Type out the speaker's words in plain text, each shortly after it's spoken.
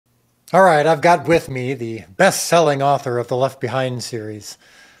All right, I've got with me the best-selling author of the Left Behind series,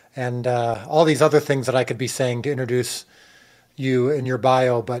 and all these other things that I could be saying to introduce you in your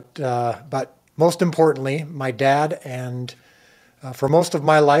bio. But most importantly, my dad, and for most of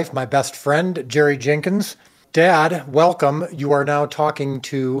my life, my best friend, Jerry Jenkins. Dad, welcome. You are now talking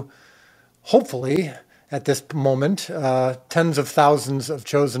to, hopefully, at this moment, tens of thousands of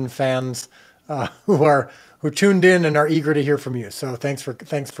chosen fans who tuned in and are eager to hear from you. So thanks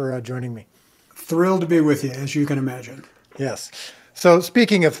for joining me. Thrilled to be with you, as you can imagine. Yes. So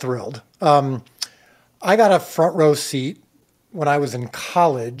speaking of thrilled, I got a front row seat when I was in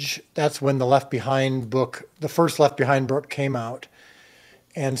college. That's when the Left Behind book, the first Left Behind book, came out.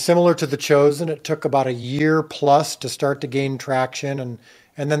 And similar to The Chosen, it took about a year plus to start to gain traction,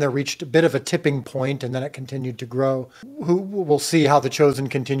 and then there reached a bit of a tipping point, and then it continued to grow. We'll see how The Chosen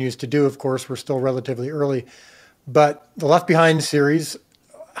continues to do. Of course, we're still relatively early. But the Left Behind series,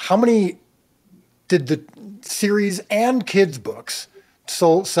 how many did the series and kids' books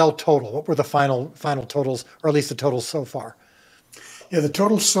sell total? What were the final totals, or at least the totals so far? Yeah, the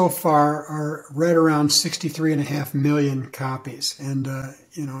totals so far are right around 63.5 million copies. And,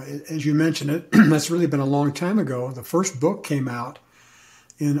 as you mentioned it, that's really been a long time ago. The first book came out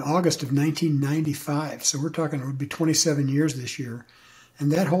in August of 1995. So we're talking, it would be 27 years this year.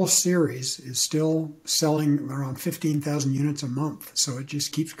 And that whole series is still selling around 15,000 units a month. So it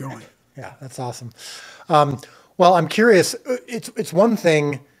just keeps going. Yeah, that's awesome. Well, I'm curious. It's one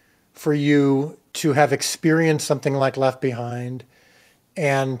thing for you to have experienced something like Left Behind,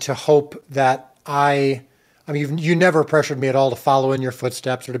 and to hope that I mean, you never pressured me at all to follow in your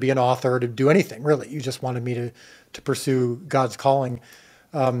footsteps or to be an author or to do anything really. You just wanted me to pursue God's calling.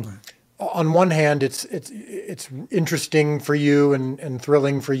 On one hand, it's interesting for you and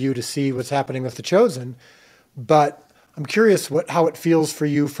thrilling for you to see what's happening with The Chosen, but I'm curious how it feels for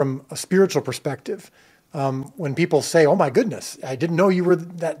you from a spiritual perspective. When people say, "Oh my goodness, I didn't know you were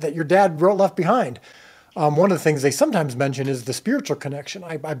that your dad wrote Left Behind." One of the things they sometimes mention is the spiritual connection.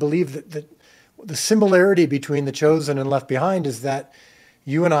 I believe that the similarity between The Chosen and Left Behind is that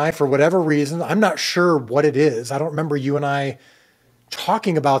you and I, for whatever reason, I'm not sure what it is. I don't remember you and I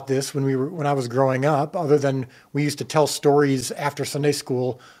talking about this when I was growing up, other than we used to tell stories after Sunday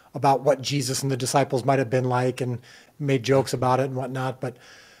school about what Jesus and the disciples might have been like and made jokes about it and whatnot. But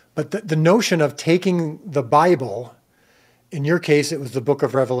the notion of taking the Bible, in your case, it was the book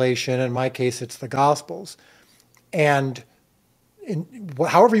of Revelation. In my case, it's the Gospels. And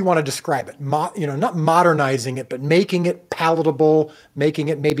however you want to describe it, not modernizing it, but making it palatable, making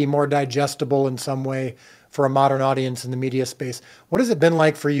it maybe more digestible in some way for a modern audience in the media space. What has it been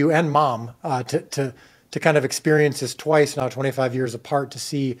like for you and Mom to kind of experience this twice now, 25 years apart, to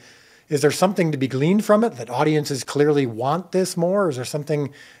see, is there something to be gleaned from it, that audiences clearly want this more? Or is there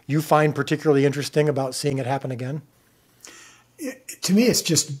something you find particularly interesting about seeing it happen again? To me, it's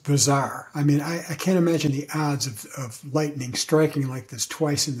just bizarre. I mean, I can't imagine the odds of lightning striking like this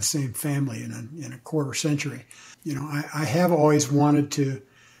twice in the same family in a quarter century. I have always wanted to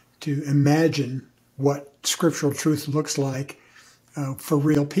imagine what scriptural truth looks like for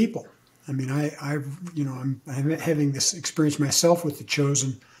real people. I mean, I'm having this experience myself with The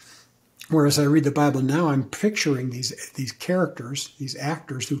Chosen. Whereas I read the Bible now, I'm picturing these characters, these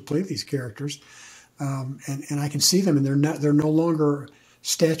actors who play these characters. And I can see them, and they're no longer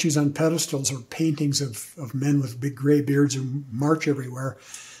statues on pedestals or paintings of men with big gray beards who march everywhere.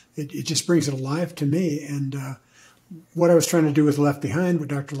 It just brings it alive to me. And what I was trying to do with Left Behind, what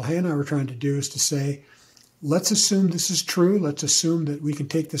Dr. LaHaye and I were trying to do, is to say, let's assume this is true. Let's assume that we can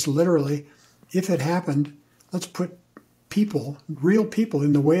take this literally. If it happened, let's put real people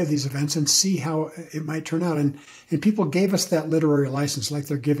in the way of these events and see how it might turn out. And people gave us that literary license like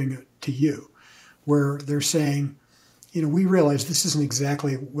they're giving it to you, where they're saying, we realize this isn't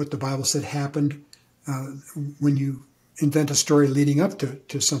exactly what the Bible said happened when you invent a story leading up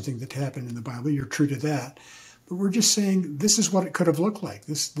to something that happened in the Bible. You're true to that. But we're just saying this is what it could have looked like.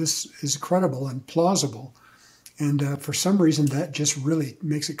 This is credible and plausible. And for some reason, that just really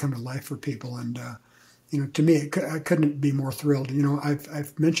makes it come to life for people. And, to me, I couldn't be more thrilled.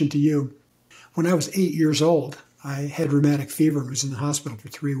 I've mentioned to you, when I was 8 years old, I had rheumatic fever and was in the hospital for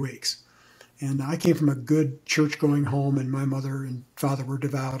 3 weeks. And I came from a good church-going home, and my mother and father were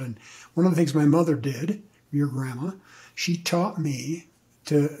devout. And one of the things my mother did, your grandma, she taught me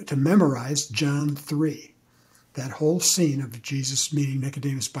to memorize John 3, that whole scene of Jesus meeting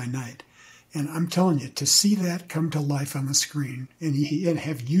Nicodemus by night. And I'm telling you, to see that come to life on the screen and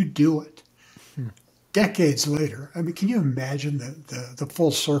have you do it, decades later. I mean, can you imagine the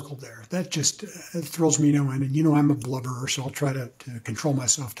full circle there? That just it thrills me no end. And I'm a blubberer, so I'll try to control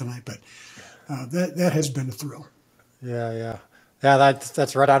myself tonight. But that has been a thrill. Yeah.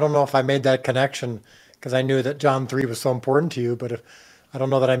 That's right. I don't know if I made that connection because I knew that John 3 was so important to you, but I don't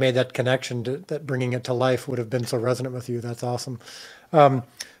know that I made that connection that bringing it to life would have been so resonant with you. That's awesome.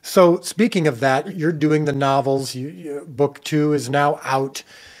 So speaking of that, you're doing the novels. Book 2 is now out,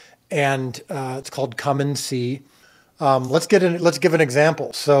 and it's called Come and See. Let's give an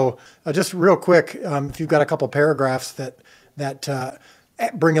example. So just real quick, if you've got a couple paragraphs that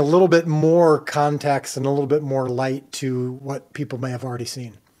bring a little bit more context and a little bit more light to what people may have already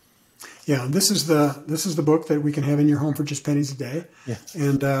seen. Yeah, this is the book that we can have in your home for just pennies a day. Yeah.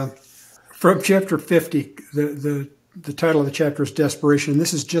 And from chapter 50, the title of the chapter is Desperation.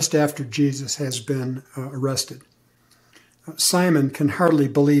 This is just after Jesus has been arrested. Simon can hardly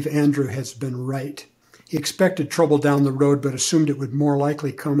believe Andrew has been right. He expected trouble down the road, but assumed it would more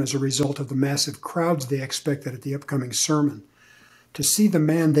likely come as a result of the massive crowds they expected at the upcoming sermon. To see the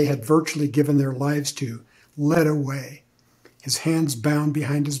man they had virtually given their lives to led away, his hands bound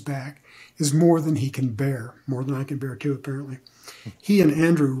behind his back, is more than he can bear, more than I can bear too, apparently. He and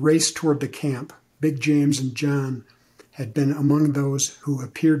Andrew raced toward the camp. Big James and John had been among those who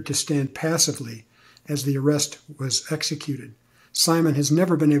appeared to stand passively as the arrest was executed. Simon has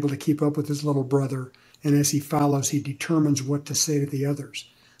never been able to keep up with his little brother, and as he follows, he determines what to say to the others.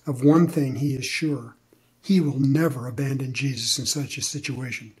 Of one thing he is sure: he will never abandon Jesus in such a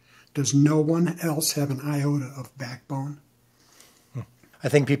situation. Does no one else have an iota of backbone? I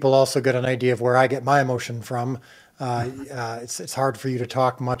think people also get an idea of where I get my emotion from. It's hard for you to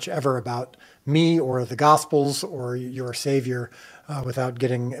talk much ever about me or the Gospels or your Savior without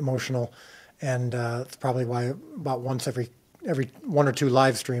getting emotional, and it's probably why about once every 1 or 2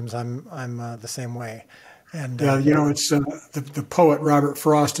 live streams I'm the same way. And it's the poet Robert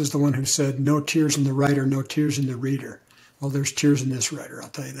Frost is the one who said, "No tears in the writer, no tears in the reader." Well, there's tears in this writer, I'll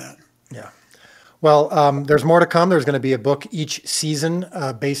tell you that. Yeah. Well, there's more to come. There's going to be a book each season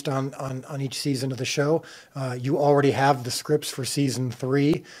based on each season of the show. You already have the scripts for season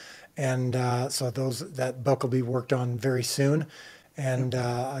 3, and so that book will be worked on very soon. And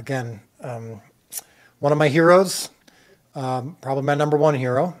again, one of my heroes, probably my number one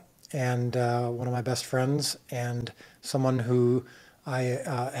hero, and one of my best friends, and someone who I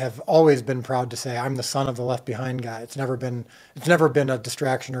have always been proud to say I'm the son of the Left Behind guy. It's never been a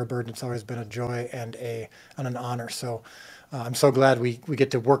distraction or a burden. It's always been a joy and an honor. So I'm so glad we get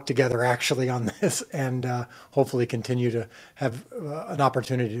to work together actually on this, and hopefully continue to have an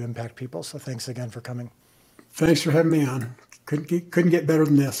opportunity to impact people. So thanks again for coming. Thanks for having me on. Couldn't get better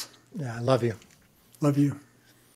than this. Yeah, I love you. Love you.